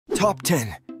Top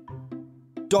 10.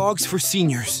 Dogs for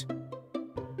seniors.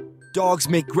 Dogs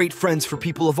make great friends for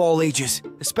people of all ages,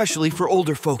 especially for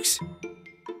older folks.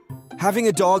 Having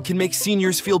a dog can make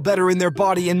seniors feel better in their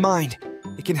body and mind.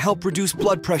 It can help reduce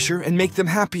blood pressure and make them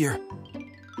happier.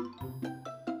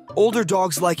 Older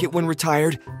dogs like it when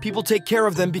retired. People take care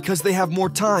of them because they have more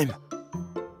time.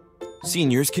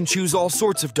 Seniors can choose all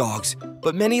sorts of dogs,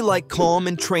 but many like calm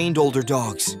and trained older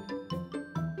dogs.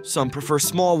 Some prefer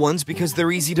small ones because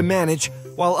they're easy to manage,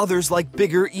 while others like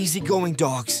bigger, easygoing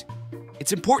dogs.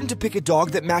 It's important to pick a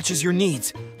dog that matches your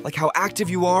needs, like how active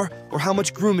you are or how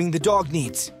much grooming the dog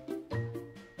needs.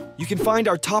 You can find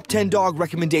our top 10 dog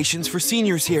recommendations for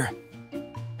seniors here.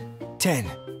 10.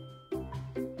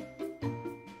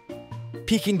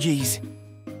 Pekingese.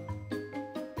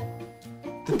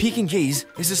 The Pekingese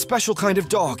is a special kind of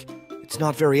dog. It's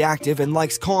not very active and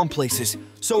likes calm places,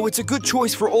 so it's a good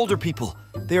choice for older people.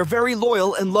 They are very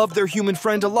loyal and love their human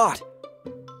friend a lot.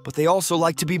 But they also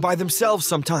like to be by themselves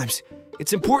sometimes.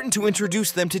 It's important to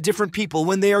introduce them to different people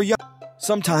when they are young.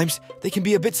 Sometimes they can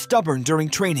be a bit stubborn during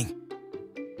training.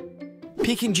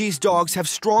 Pekingese dogs have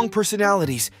strong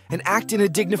personalities and act in a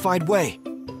dignified way.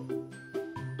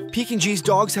 Pekingese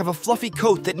dogs have a fluffy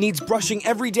coat that needs brushing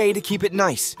every day to keep it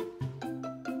nice.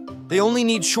 They only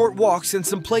need short walks and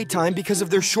some playtime because of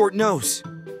their short nose.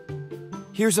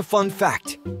 Here's a fun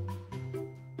fact.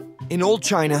 In old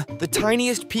China, the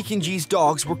tiniest Pekingese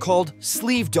dogs were called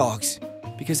sleeve dogs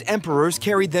because emperors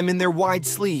carried them in their wide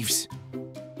sleeves.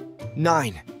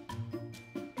 9.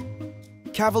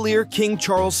 Cavalier King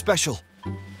Charles Special.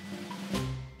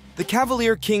 The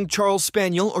Cavalier King Charles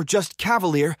Spaniel, or just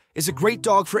Cavalier, is a great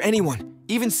dog for anyone,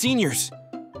 even seniors.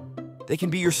 They can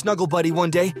be your snuggle buddy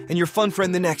one day and your fun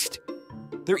friend the next.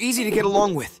 They're easy to get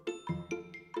along with.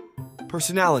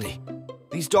 Personality.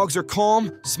 These dogs are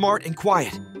calm, smart, and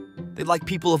quiet. They like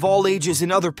people of all ages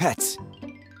and other pets.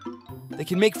 They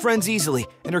can make friends easily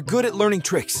and are good at learning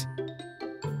tricks.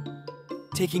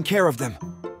 Taking care of them.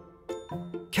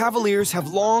 Cavaliers have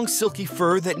long, silky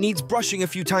fur that needs brushing a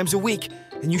few times a week,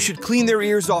 and you should clean their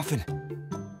ears often.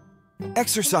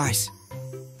 Exercise.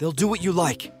 They'll do what you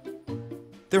like.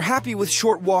 They're happy with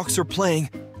short walks or playing,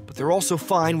 but they're also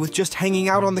fine with just hanging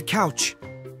out on the couch.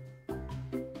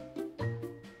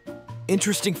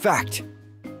 Interesting fact.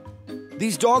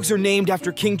 These dogs are named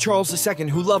after King Charles II,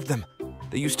 who loved them.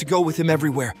 They used to go with him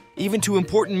everywhere, even to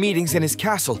important meetings in his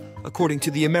castle, according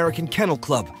to the American Kennel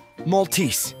Club.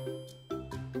 Maltese.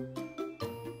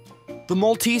 The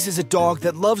Maltese is a dog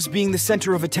that loves being the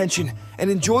center of attention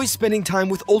and enjoys spending time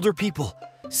with older people.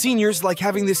 Seniors like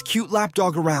having this cute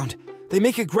lapdog around. They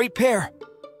make a great pair.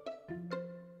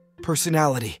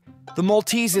 Personality. The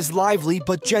Maltese is lively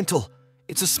but gentle.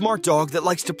 It's a smart dog that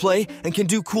likes to play and can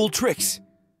do cool tricks.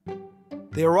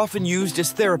 They are often used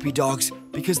as therapy dogs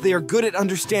because they are good at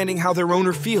understanding how their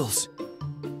owner feels.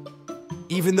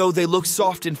 Even though they look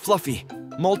soft and fluffy,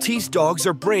 Maltese dogs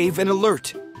are brave and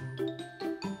alert.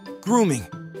 Grooming.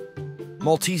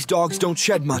 Maltese dogs don't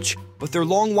shed much, but their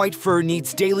long white fur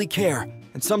needs daily care,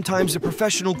 and sometimes a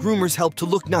professional groomer's help to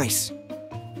look nice.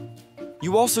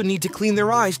 You also need to clean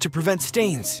their eyes to prevent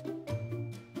stains.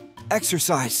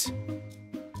 Exercise.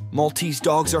 Maltese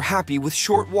dogs are happy with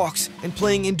short walks and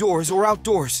playing indoors or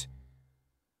outdoors.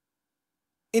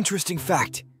 Interesting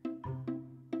fact.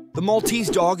 The Maltese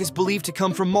dog is believed to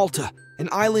come from Malta, an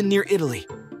island near Italy.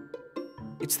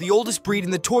 It's the oldest breed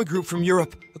in the toy group from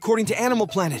Europe, according to Animal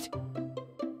Planet.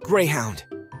 Greyhound.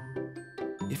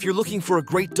 If you're looking for a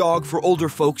great dog for older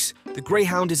folks, the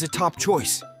Greyhound is a top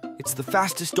choice. It's the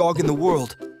fastest dog in the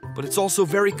world, but it's also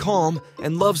very calm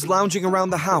and loves lounging around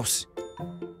the house.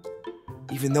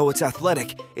 Even though it's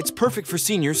athletic, it's perfect for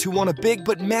seniors who want a big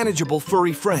but manageable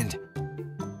furry friend.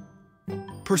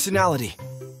 Personality.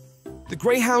 The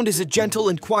Greyhound is a gentle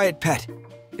and quiet pet.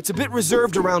 It's a bit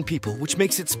reserved around people, which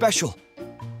makes it special.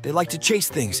 They like to chase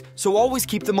things, so always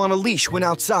keep them on a leash when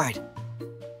outside.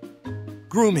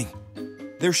 Grooming.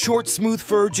 Their short, smooth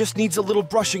fur just needs a little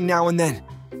brushing now and then.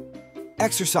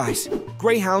 Exercise.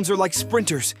 Greyhounds are like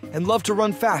sprinters and love to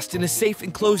run fast in a safe,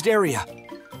 enclosed area.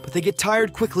 But they get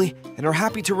tired quickly and are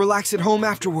happy to relax at home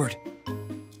afterward.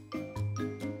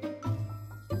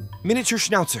 Miniature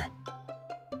Schnauzer.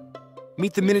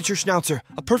 Meet the Miniature Schnauzer,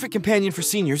 a perfect companion for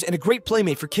seniors and a great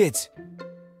playmate for kids.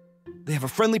 They have a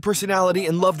friendly personality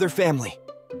and love their family.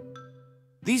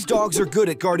 These dogs are good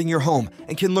at guarding your home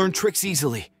and can learn tricks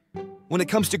easily. When it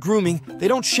comes to grooming, they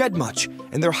don't shed much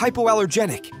and they're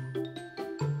hypoallergenic.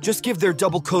 Just give their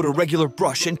double coat a regular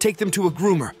brush and take them to a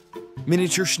groomer.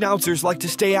 Miniature Schnauzers like to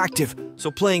stay active,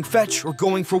 so playing fetch or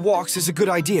going for walks is a good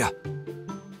idea.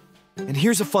 And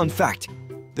here's a fun fact.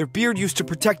 Their beard used to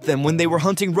protect them when they were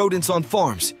hunting rodents on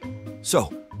farms.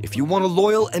 So, if you want a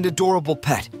loyal and adorable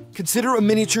pet, consider a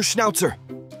miniature Schnauzer.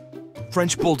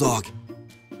 French Bulldog.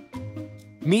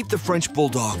 Meet the French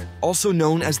Bulldog, also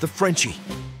known as the Frenchie.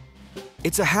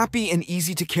 It's a happy and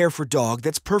easy-to-care-for dog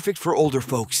that's perfect for older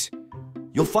folks.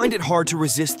 You'll find it hard to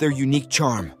resist their unique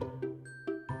charm.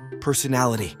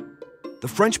 Personality. The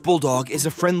French Bulldog is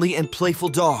a friendly and playful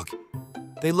dog.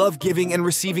 They love giving and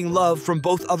receiving love from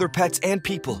both other pets and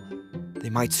people.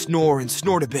 They might snore and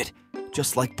snort a bit,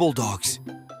 just like bulldogs.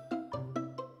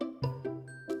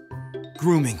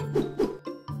 Grooming.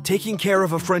 Taking care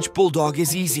of a French Bulldog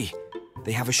is easy.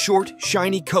 They have a short,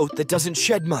 shiny coat that doesn't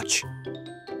shed much.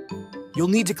 You'll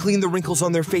need to clean the wrinkles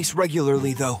on their face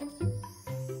regularly, though.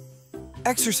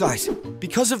 Exercise.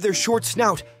 Because of their short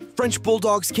snout, French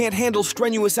Bulldogs can't handle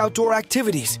strenuous outdoor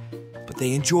activities, but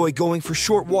they enjoy going for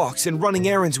short walks and running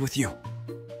errands with you.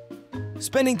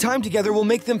 Spending time together will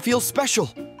make them feel special.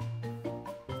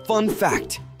 Fun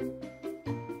fact.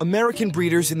 American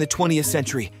breeders in the 20th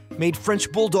century made French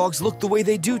Bulldogs look the way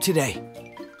they do today.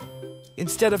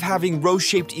 Instead of having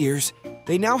rose-shaped ears,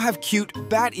 they now have cute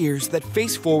bat ears that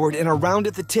face forward and are round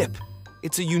at the tip.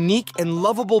 It's a unique and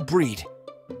lovable breed.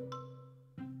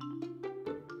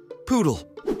 Poodle.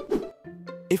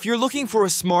 If you're looking for a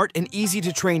smart and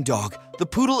easy-to-train dog, the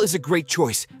Poodle is a great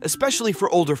choice, especially for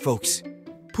older folks.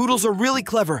 Poodles are really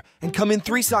clever and come in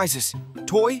 3 sizes: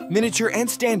 toy, miniature, and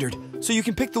standard, so you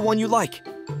can pick the one you like.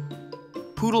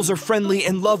 Poodles are friendly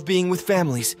and love being with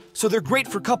families, so they're great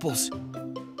for couples.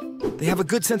 They have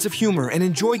a good sense of humor and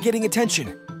enjoy getting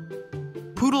attention.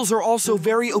 Poodles are also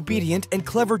very obedient and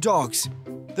clever dogs.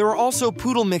 There are also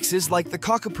poodle mixes like the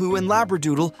Cockapoo and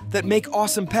Labradoodle that make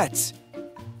awesome pets.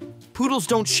 Poodles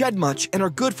don't shed much and are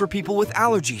good for people with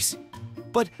allergies.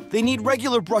 But they need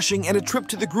regular brushing and a trip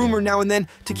to the groomer now and then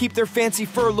to keep their fancy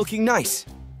fur looking nice.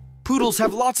 Poodles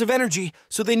have lots of energy,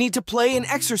 so they need to play and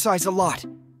exercise a lot.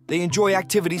 They enjoy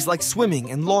activities like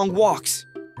swimming and long walks.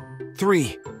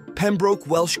 3. Pembroke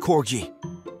Welsh Corgi.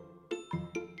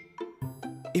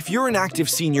 If you're an active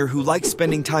senior who likes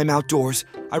spending time outdoors,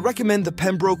 I recommend the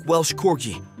Pembroke Welsh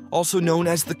Corgi, also known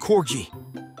as the Corgi.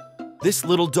 This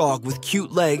little dog with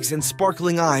cute legs and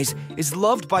sparkling eyes is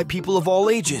loved by people of all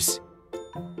ages.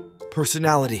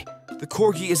 Personality. The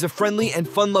Corgi is a friendly and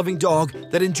fun-loving dog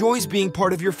that enjoys being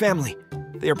part of your family.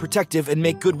 They are protective and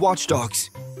make good watchdogs.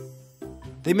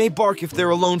 They may bark if they're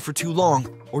alone for too long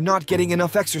or not getting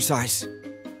enough exercise.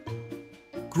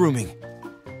 Grooming.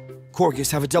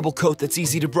 Corgis have a double coat that's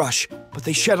easy to brush, but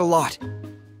they shed a lot.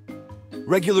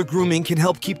 Regular grooming can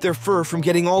help keep their fur from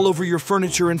getting all over your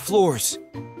furniture and floors.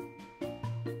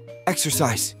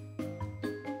 Exercise.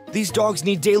 These dogs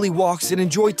need daily walks and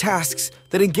enjoy tasks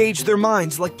that engage their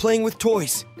minds, like playing with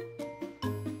toys.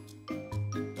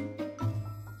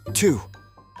 2.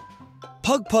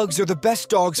 Pug Pugs are the best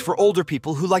dogs for older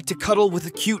people who like to cuddle with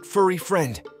a cute, furry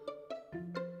friend.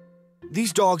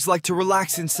 These dogs like to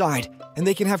relax inside, and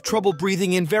they can have trouble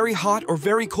breathing in very hot or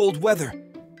very cold weather.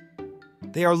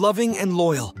 They are loving and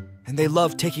loyal, and they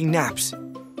love taking naps,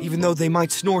 even though they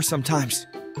might snore sometimes.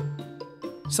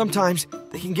 Sometimes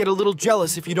they can get a little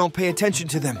jealous if you don't pay attention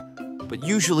to them, but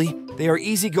usually they are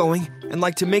easygoing and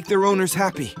like to make their owners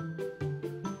happy.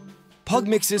 Pug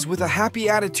mixes with a happy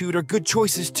attitude are good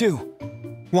choices too.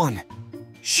 1.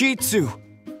 Shih Tzu.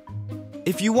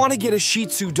 If you want to get a Shih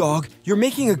Tzu dog, you're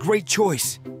making a great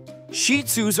choice. Shih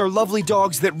Tzus are lovely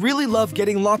dogs that really love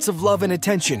getting lots of love and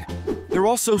attention. They're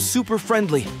also super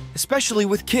friendly, especially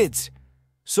with kids.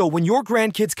 So when your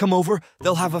grandkids come over,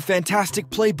 they'll have a fantastic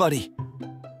play buddy.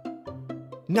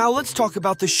 Now let's talk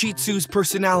about the Shih Tzu's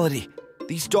personality.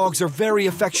 These dogs are very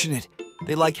affectionate.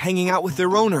 They like hanging out with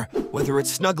their owner, whether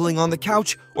it's snuggling on the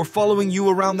couch or following you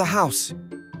around the house.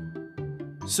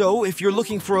 So if you're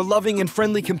looking for a loving and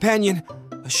friendly companion,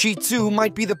 a Shih Tzu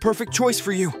might be the perfect choice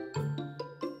for you.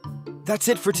 That's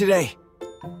it for today.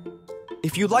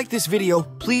 If you like this video,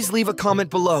 please leave a comment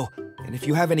below. And if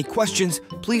you have any questions,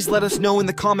 please let us know in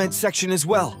the comments section as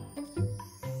well.